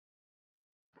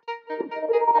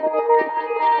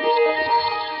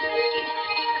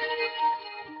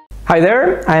Hi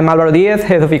there, I'm Álvaro Díez,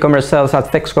 Head of e-commerce sales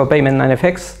at Fexco Payment and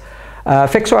FX.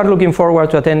 Fexco are looking forward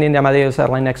to attending the Amadeus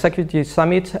Executive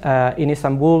Summit in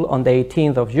Istanbul on the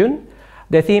 18th of June.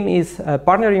 The theme is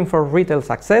Partnering for Retail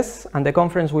Success, and the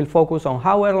conference will focus on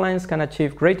how airlines can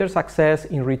achieve greater success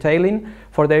in retailing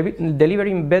for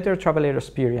delivering better traveler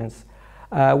experience.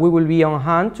 We will be on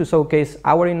hand to showcase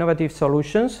our innovative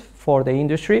solutions for the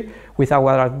industry with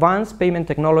our advanced payment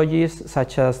technologies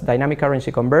such as dynamic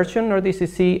currency conversion or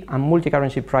DCC and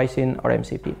multi-currency pricing or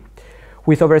MCP.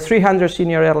 With over 300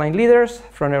 senior airline leaders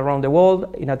from around the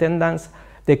world in attendance,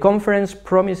 the conference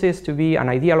promises to be an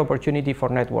ideal opportunity for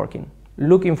networking.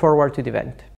 Looking forward to the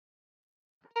event.